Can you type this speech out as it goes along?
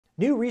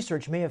New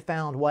research may have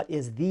found what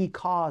is the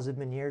cause of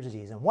Meniere's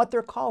disease, and what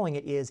they're calling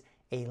it is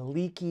a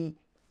leaky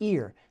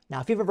ear. Now,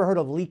 if you've ever heard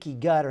of leaky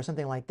gut or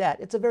something like that,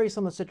 it's a very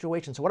similar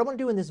situation. So what I want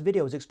to do in this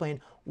video is explain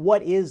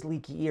what is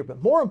leaky ear,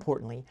 but more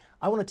importantly,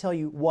 I want to tell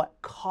you what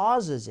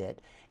causes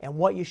it and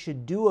what you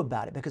should do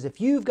about it. Because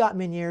if you've got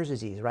Meniere's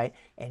disease, right,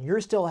 and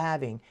you're still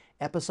having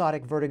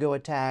episodic vertigo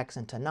attacks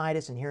and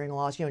tinnitus and hearing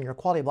loss, and your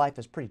quality of life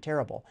is pretty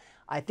terrible,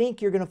 I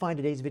think you're going to find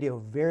today's video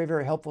very,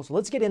 very helpful. So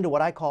let's get into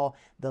what I call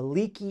the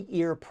leaky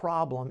ear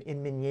problem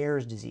in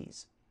Meniere's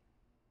disease.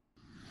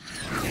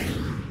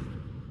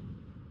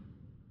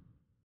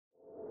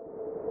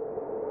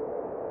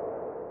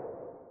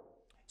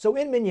 So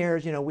in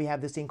Meniere's, we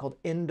have this thing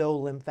called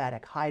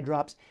endolymphatic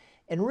hydrops.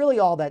 And really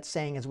all that's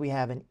saying is we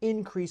have an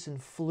increase in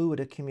fluid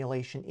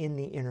accumulation in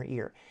the inner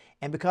ear.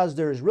 And because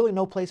there's really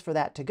no place for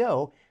that to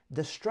go,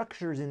 the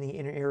structures in the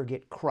inner ear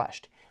get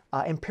crushed.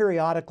 And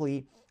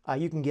periodically,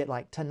 you can get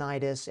like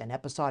tinnitus and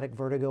episodic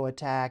vertigo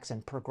attacks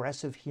and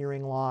progressive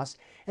hearing loss.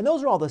 And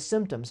those are all the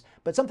symptoms.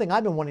 But something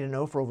I've been wanting to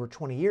know for over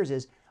 20 years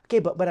is, okay,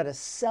 but at a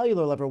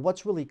cellular level,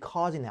 what's really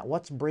causing that?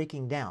 What's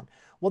breaking down?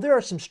 Well, there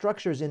are some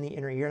structures in the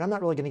inner ear, and I'm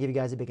not really going to give you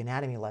guys a big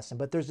anatomy lesson,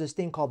 but there's this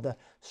thing called the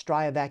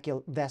stria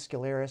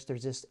vascularis.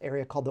 There's this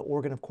area called the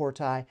organ of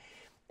Corti.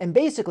 And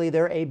basically,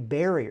 they're a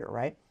barrier,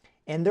 right?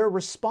 And they're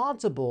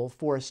responsible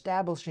for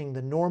establishing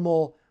the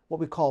normal,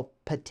 what we call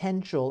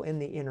potential in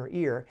the inner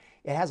ear.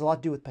 It has a lot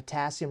to do with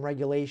potassium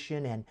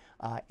regulation and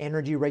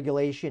energy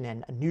regulation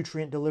and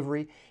nutrient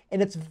delivery.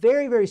 And it's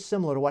very, very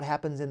similar to what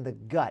happens in the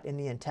gut, in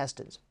the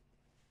intestines.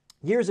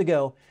 Years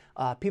ago,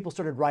 people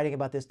started writing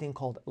about this thing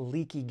called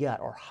leaky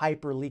gut or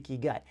hyper leaky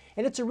gut.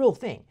 And it's a real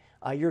thing.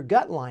 Your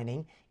gut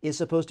lining is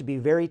supposed to be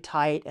very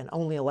tight and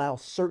only allow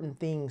certain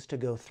things to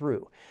go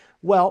through.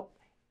 Well,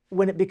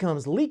 when it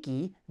becomes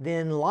leaky,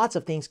 then lots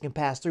of things can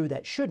pass through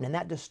that shouldn't, and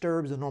that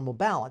disturbs the normal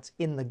balance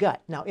in the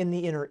gut. Now, in the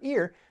inner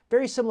ear,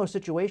 very similar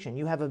situation.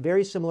 You have a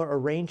very similar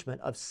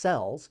arrangement of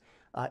cells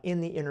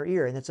in the inner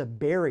ear, and it's a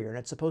barrier, and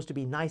it's supposed to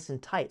be nice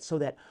and tight so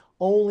that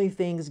only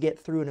things get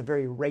through in a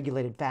very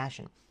regulated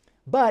fashion.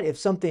 But if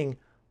something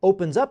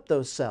opens up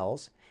those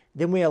cells,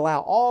 then we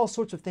allow all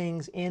sorts of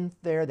things in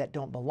there that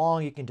don't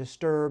belong. You can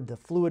disturb the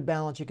fluid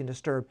balance, you can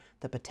disturb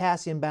the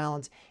potassium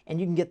balance, and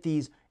you can get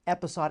these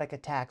episodic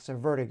attacks of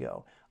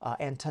vertigo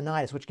and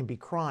tinnitus, which can be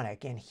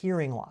chronic, and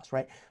hearing loss,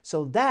 right?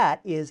 So that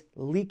is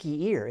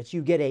leaky ear. It's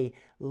you get a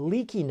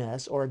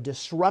leakiness or a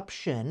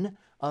disruption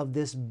of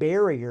this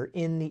barrier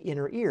in the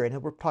inner ear.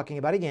 And we're talking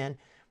about, again,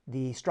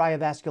 the stria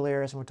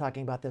vascularis, and we're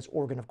talking about this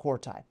organ of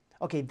Corti.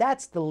 Okay,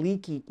 that's the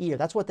leaky ear.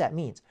 That's what that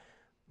means.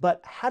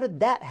 But how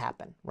did that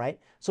happen, right?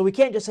 So we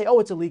can't just say,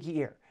 oh, it's a leaky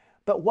ear.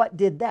 But what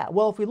did that?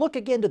 Well, if we look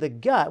again to the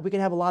gut, we can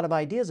have a lot of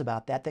ideas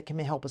about that can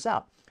help us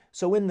out.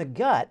 So in the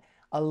gut,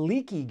 a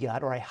leaky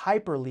gut or a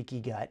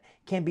hyperleaky gut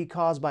can be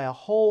caused by a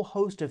whole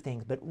host of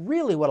things. But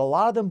really what a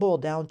lot of them boil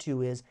down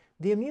to is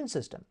the immune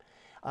system.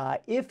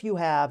 If you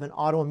have an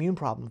autoimmune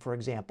problem, for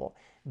example,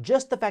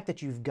 just the fact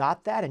that you've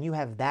got that and you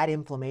have that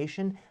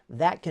inflammation,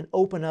 that can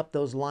open up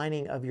those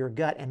lining of your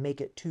gut and make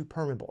it too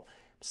permeable.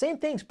 Same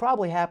thing's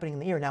probably happening in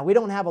the ear. Now, we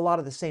don't have a lot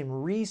of the same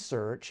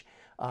research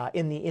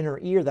in the inner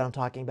ear that I'm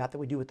talking about that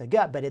we do with the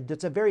gut, but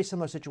it's a very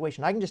similar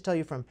situation. I can just tell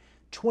you from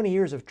 20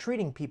 years of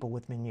treating people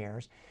with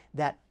Meniere's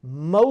that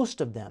most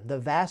of them, the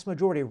vast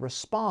majority,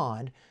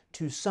 respond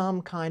to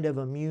some kind of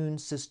immune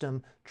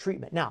system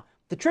treatment. Now,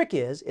 the trick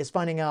is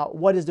finding out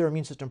what is their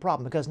immune system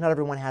problem, because not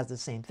everyone has the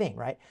same thing,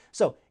 right?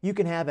 So you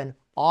can have an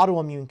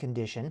autoimmune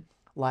condition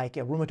like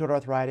a rheumatoid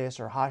arthritis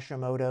or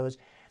Hashimoto's,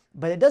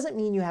 but it doesn't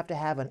mean you have to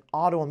have an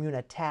autoimmune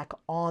attack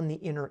on the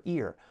inner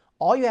ear.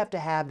 All you have to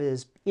have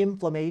is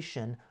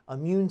inflammation,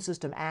 immune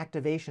system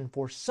activation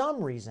for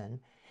some reason,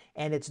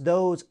 and it's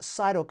those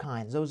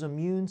cytokines, those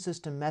immune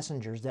system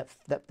messengers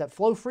that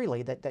flow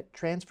freely, that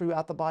transfer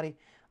out the body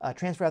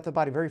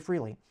very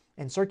freely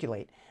and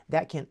circulate,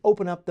 that can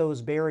open up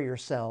those barrier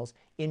cells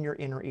in your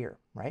inner ear,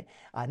 right?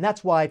 And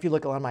that's why if you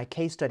look at a lot of my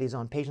case studies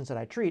on patients that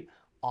I treat,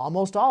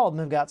 almost all of them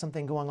have got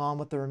something going on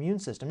with their immune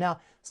system. Now,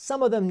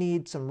 some of them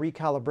need some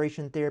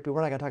recalibration therapy.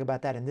 We're not going to talk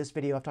about that in this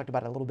video. I've talked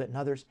about it a little bit in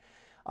others.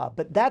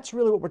 But that's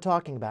really what we're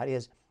talking about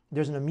is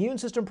there's an immune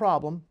system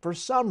problem for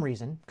some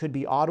reason. Could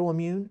be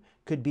autoimmune,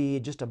 could be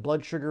just a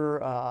blood sugar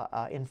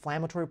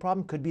inflammatory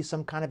problem, could be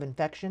some kind of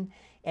infection.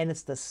 And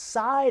it's the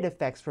side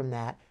effects from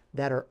that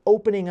are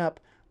opening up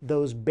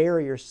those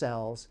barrier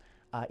cells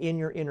in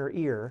your inner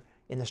ear,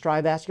 in the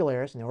stria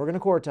vascularis and the organ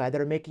of Corti,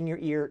 that are making your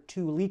ear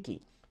too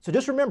leaky. So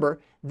just remember,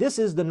 this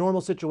is the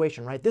normal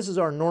situation, right? This is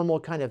our normal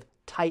kind of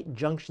tight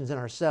junctions in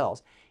our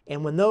cells.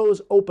 And when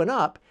those open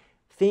up,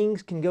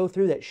 things can go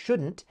through that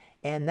shouldn't,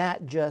 and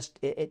that just,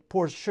 it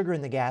pours sugar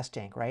in the gas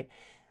tank, right?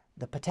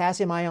 The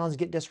potassium ions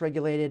get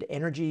dysregulated,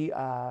 energy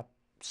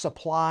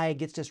supply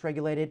gets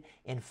dysregulated,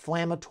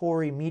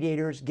 inflammatory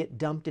mediators get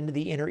dumped into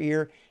the inner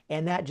ear,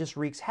 and that just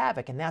wreaks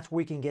havoc, and that's where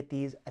we can get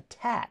these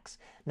attacks.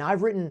 Now,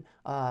 I've written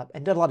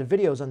and done a lot of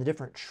videos on the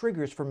different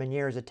triggers for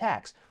Meniere's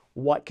attacks.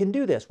 What can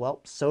do this?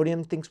 Well,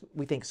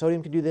 we think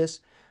sodium can do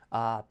this.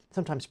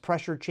 Sometimes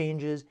pressure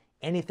changes,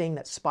 anything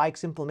that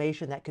spikes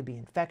inflammation, that could be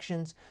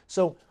infections.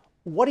 So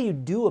what do you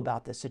do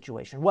about this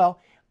situation? Well,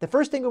 the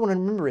first thing we want to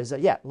remember is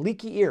that, yeah,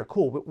 leaky ear,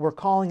 cool, we're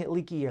calling it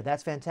leaky ear.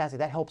 That's fantastic.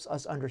 That helps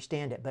us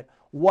understand it. But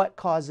what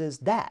causes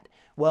that?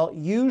 Well,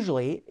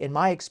 usually, in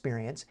my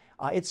experience,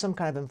 it's some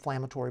kind of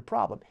inflammatory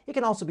problem. It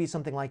can also be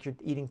something like you're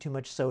eating too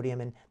much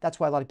sodium, and that's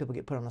why a lot of people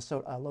get put on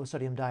a low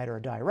sodium diet or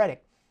a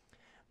diuretic.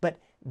 But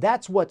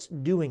that's what's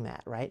doing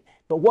that, right?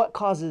 But what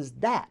causes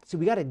that? So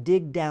we got to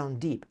dig down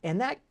deep.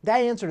 And that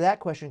answer to that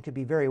question could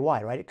be very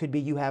wide, right? It could be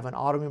you have an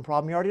autoimmune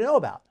problem you already know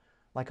about,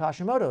 like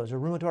Hashimoto's or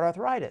rheumatoid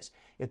arthritis.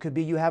 It could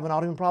be you have an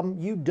autoimmune problem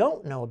you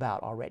don't know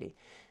about already.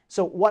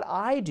 So what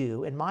I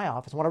do in my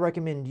office, and what I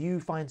recommend you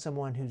find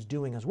someone who's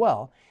doing as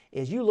well,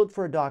 is you look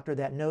for a doctor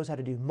that knows how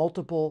to do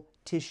multiple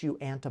tissue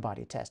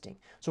antibody testing.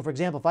 So for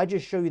example, if I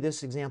just show you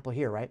this example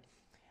here, right?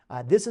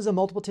 This is a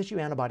multiple tissue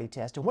antibody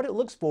test, and what it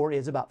looks for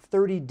is about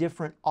 30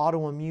 different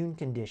autoimmune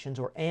conditions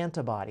or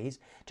antibodies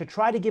to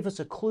try to give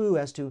us a clue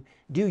as to,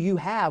 do you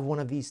have one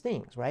of these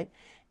things, right?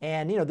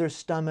 And there's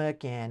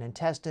stomach and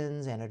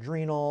intestines and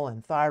adrenal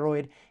and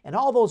thyroid, and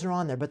all those are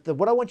on there. But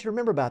what I want you to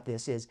remember about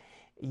this is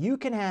you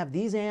can have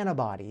these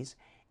antibodies,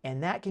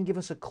 and that can give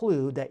us a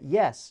clue that,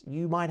 yes,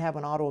 you might have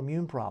an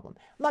autoimmune problem.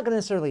 I'm not going to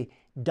necessarily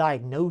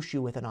diagnose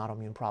you with an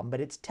autoimmune problem,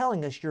 but it's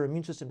telling us your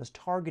immune system is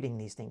targeting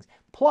these things.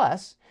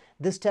 Plus,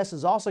 this test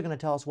is also going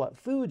to tell us what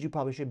foods you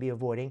probably should be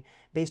avoiding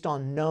based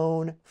on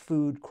known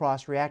food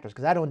cross-reactors,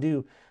 because I don't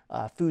do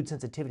food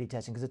sensitivity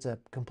testing because it's a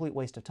complete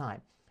waste of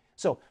time.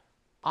 So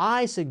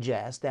I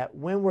suggest that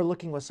when we're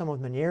looking with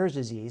someone with Meniere's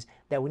disease,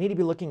 that we need to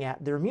be looking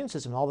at their immune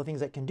system, all the things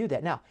that can do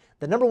that. Now,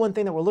 the number one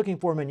thing that we're looking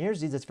for in Meniere's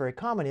disease that's very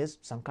common is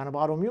some kind of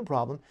autoimmune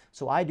problem.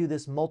 So I do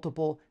this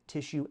multiple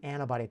tissue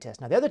antibody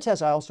test. Now, the other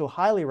test I also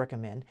highly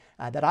recommend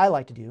that I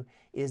like to do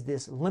is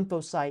this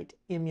lymphocyte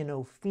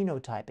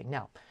immunophenotyping.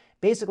 Now,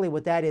 basically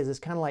what that is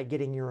kind of like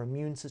getting your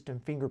immune system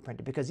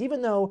fingerprinted, because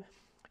even though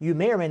you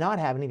may or may not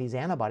have any of these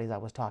antibodies I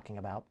was talking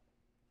about,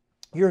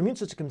 your immune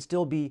system can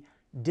still be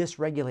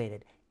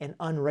dysregulated and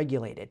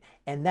unregulated.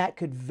 And that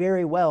could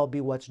very well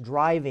be what's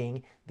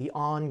driving the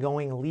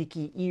ongoing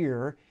leaky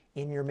ear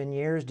in your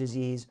Meniere's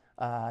disease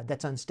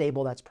that's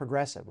unstable, that's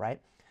progressive, right?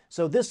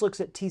 So this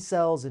looks at T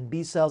cells and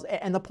B cells.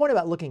 And the point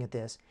about looking at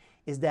this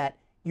is that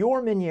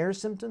your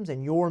Meniere's symptoms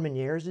and your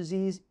Meniere's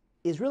disease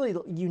is really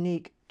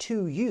unique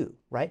to you,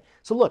 right?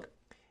 So look,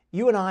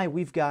 you and I,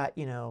 we've got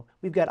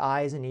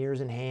eyes and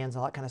ears and hands and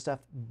all that kind of stuff,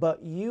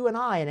 but you and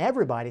I and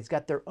everybody's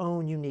got their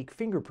own unique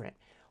fingerprint.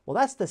 Well,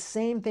 that's the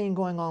same thing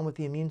going on with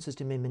the immune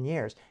system in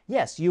Meniere's.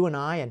 Yes, you and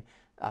I and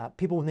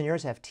people with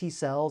Meniere's have T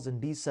cells and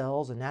B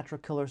cells and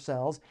natural killer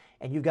cells,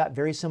 and you've got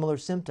very similar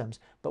symptoms.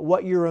 But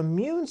what your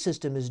immune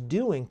system is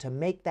doing to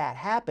make that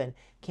happen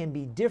can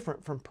be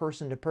different from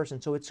person to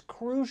person. So it's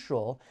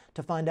crucial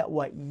to find out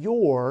what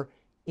your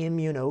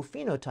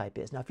immunophenotype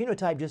is. Now,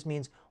 phenotype just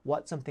means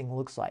what something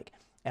looks like.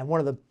 And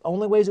one of the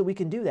only ways that we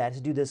can do that is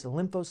to do this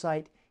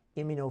lymphocyte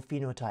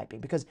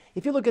immunophenotyping. Because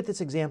if you look at this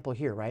example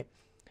here, right,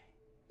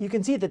 you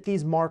can see that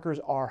these markers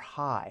are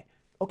high.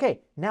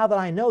 Okay, now that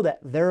I know that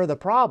they're the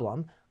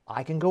problem,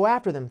 I can go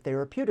after them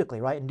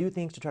therapeutically, right, and do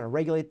things to try to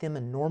regulate them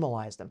and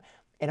normalize them.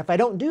 And if I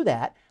don't do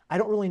that, I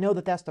don't really know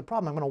that that's the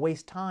problem. I'm going to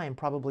waste time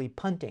probably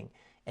punting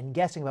and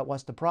guessing about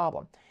what's the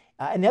problem.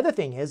 And the other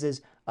thing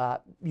is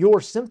your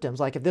symptoms,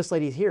 like if this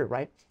lady's here,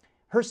 right,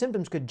 her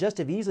symptoms could just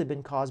have easily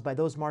been caused by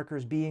those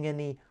markers being in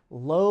the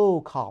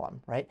low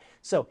column, right?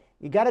 So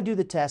you got to do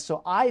the test.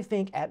 So I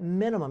think at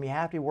minimum you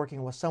have to be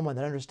working with someone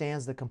that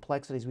understands the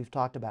complexities we've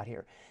talked about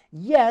here.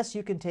 Yes,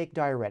 you can take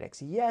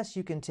diuretics. Yes,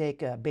 you can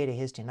take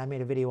beta-histine. I made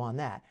a video on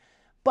that.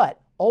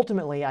 But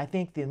ultimately, I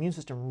think the immune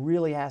system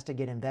really has to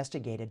get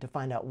investigated to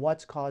find out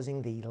what's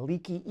causing the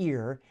leaky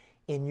ear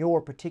in your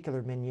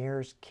particular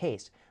Meniere's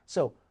case.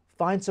 So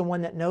find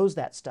someone that knows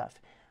that stuff.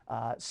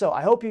 So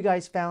I hope you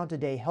guys found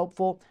today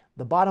helpful.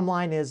 The bottom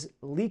line is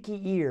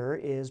leaky ear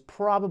is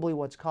probably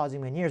what's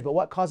causing Meniere's, but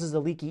what causes the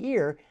leaky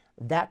ear,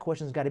 that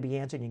question's got to be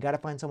answered. And you got to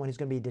find someone who's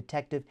going to be a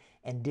detective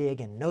and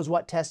dig and knows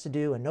what tests to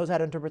do and knows how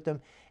to interpret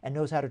them and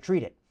knows how to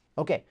treat it.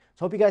 Okay,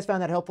 so hope you guys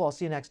found that helpful. I'll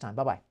see you next time.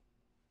 Bye-bye.